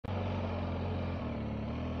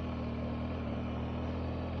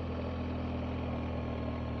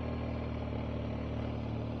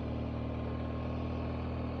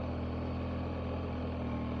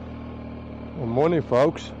Morning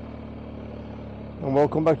folks, and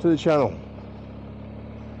welcome back to the channel.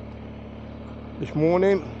 This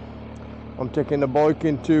morning I'm taking the bike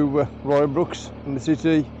into Roybrook's in the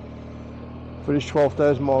city for this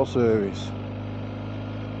 12,000 mile service.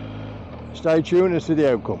 Stay tuned and see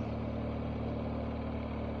the outcome.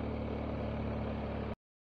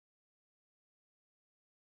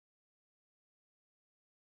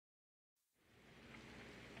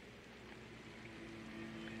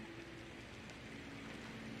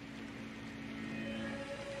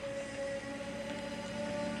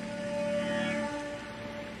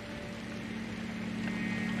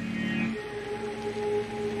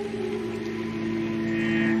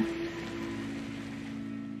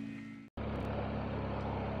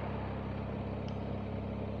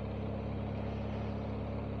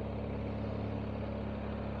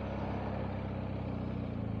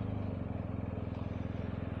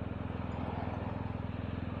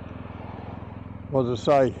 As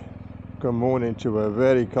I say, good morning to a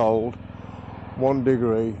very cold 1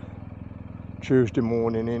 degree Tuesday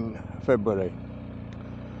morning in February.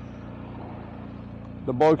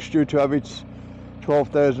 The bike's due to have its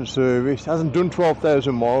 12,000 service. Hasn't done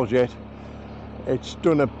 12,000 miles yet. It's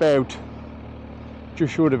done about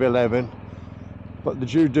just short of 11, but the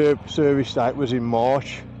due service date was in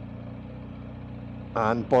March,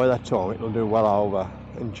 and by that time it'll do well over,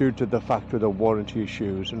 and due to the fact of the warranty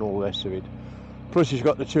issues and all the rest of it. Plus he's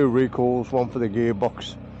got the 2 recalls, one for the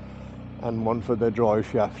gearbox and one for the drive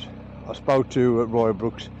shaft. I spoke to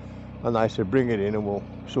Roybrook's and they said bring it in and we'll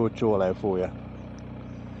sort it all out for you.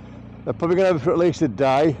 They're probably going to have it for at least a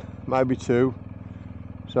day, maybe 2.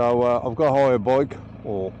 So I've got to hire a bike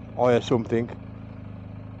or hire something.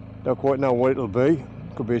 Don't quite know what it'll be.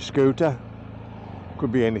 Could be a scooter,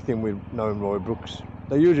 could be anything with knowing Roybrook's.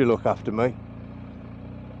 They usually look after me.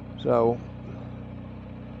 So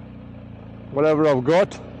whatever I've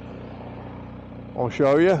got, I'll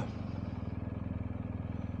show you.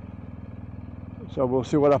 So we'll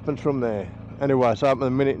see what happens from there. Anyway, so at the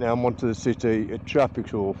minute now I'm onto the city. The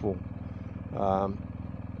traffic's awful.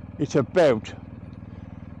 It's about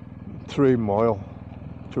 3 miles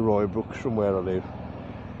to Roybrook's from where I live.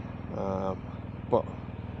 But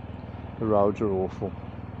the roads are awful.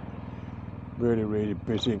 Really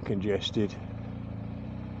busy and congested.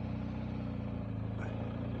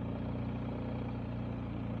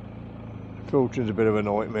 Filtering's a bit of a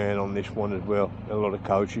nightmare on this one as well. A lot of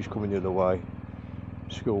coaches coming the other way,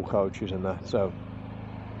 school coaches and that. So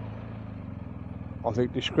I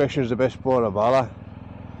think discretion is the best part of valor,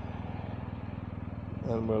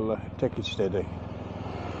 and we'll take it steady.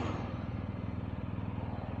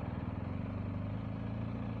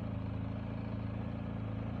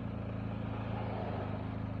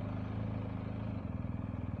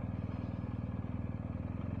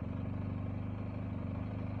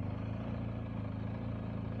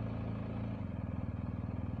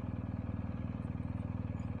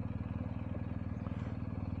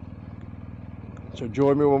 So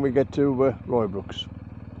join me when we get to Roybrook's.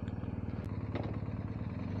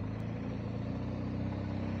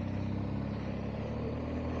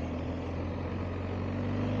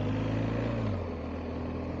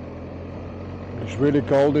 It's really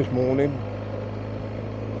cold this morning,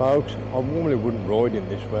 folks. I normally wouldn't ride in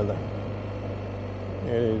this weather.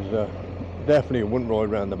 It is definitely wouldn't ride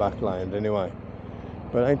around the back lanes anyway,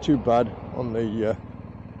 but it ain't too bad on the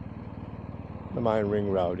main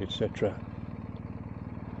ring road, etc.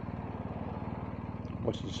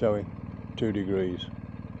 What's it showing? 2 degrees.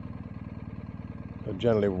 I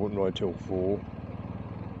generally wouldn't ride till 4,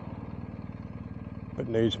 but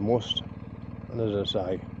needs must. And as I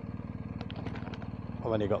say, I've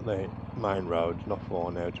only got the main roads not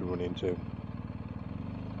far now to run into.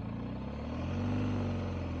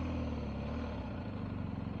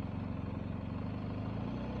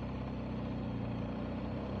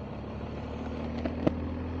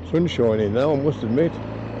 Sun's shining now, I must admit.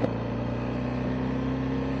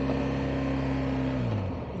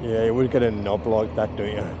 Yeah, you would get a knob like that,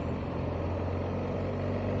 don't you?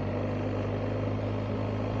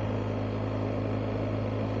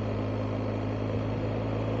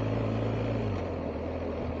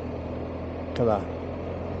 Look at that.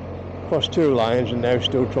 Crossed 2 lanes and now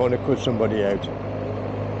still trying to cut somebody out. You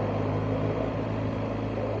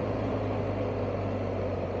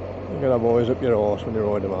gotta have eyes up your arse when you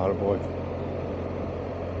ride a motorbike.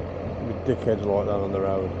 With dickheads like that on the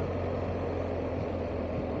road.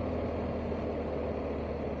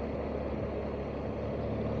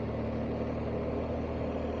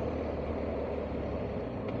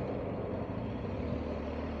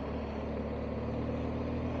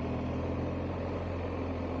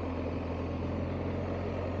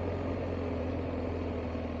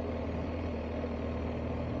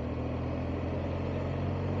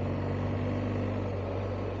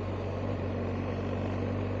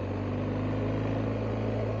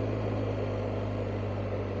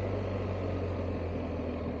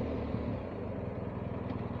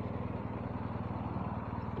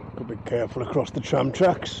 Got to be careful across the tram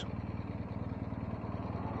tracks.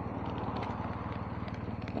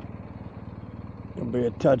 Can be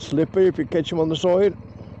a tad slippy if you catch them on the side.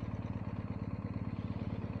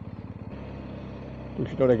 You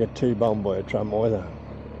don't want to get T-boned by a tram either.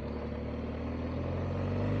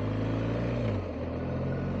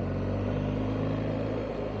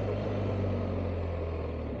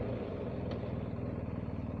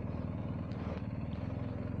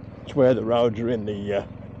 It's where the roads are in the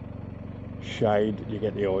shade you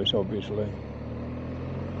get the ice, obviously,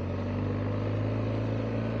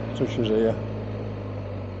 such as here.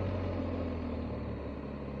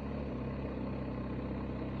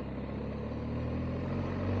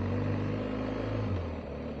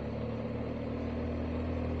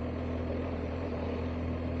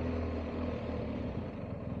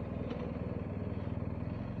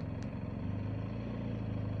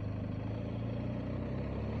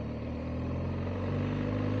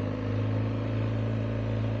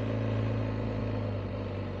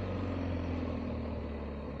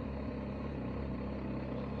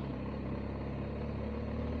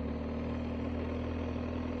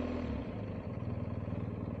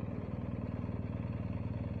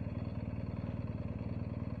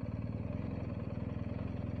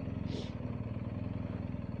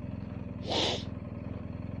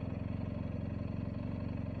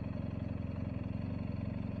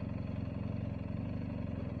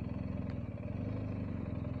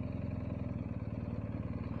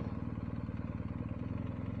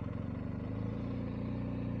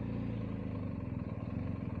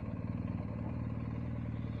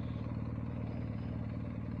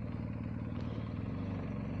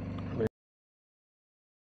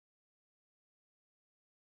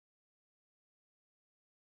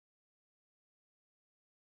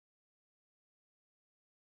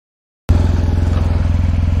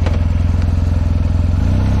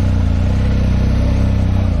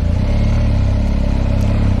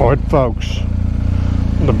 Right folks,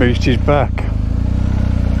 the beast is back.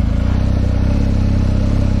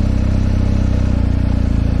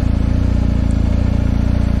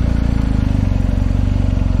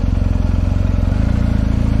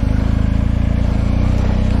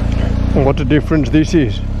 And what a difference this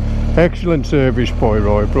is. Excellent service by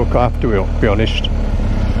Roybrook, I have to be honest.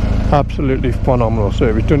 Absolutely phenomenal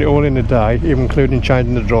service. Done it all in a day, even including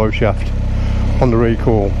changing the drive shaft on the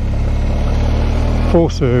recall. Full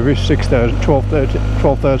service,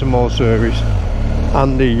 12,000 mile service,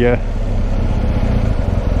 and the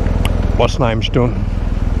what's name's done,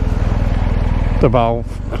 the valve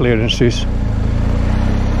clearances,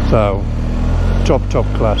 so top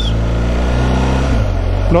class.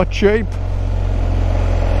 Not cheap,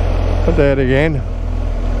 but there again,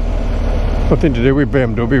 nothing to do with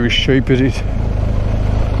BMW, it's cheap, is it?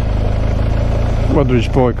 Whether it's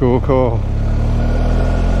bike or car.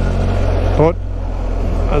 But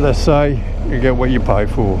as I say, you get what you pay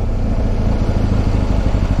for.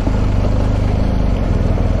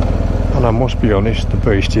 And I must be honest, the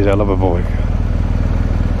beast is a hell of a bike.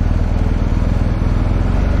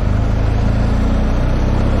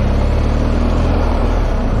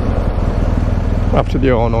 After the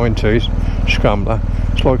R90s Scrambler,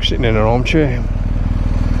 it's like sitting in an armchair.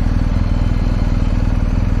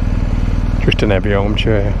 Just an heavy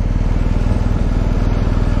armchair.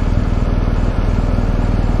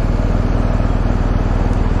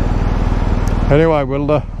 Anyway, we'll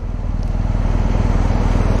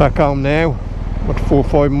back home now. What, 4 or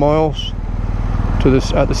 5 miles to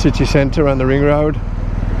this at the city centre and the ring road,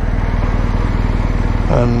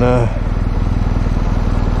 and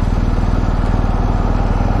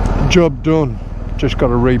job done. Just got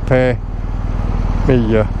to repair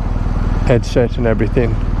my headset and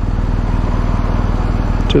everything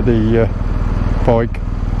to the bike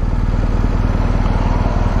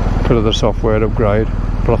for the software upgrade.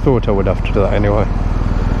 But I thought I would have to do that anyway.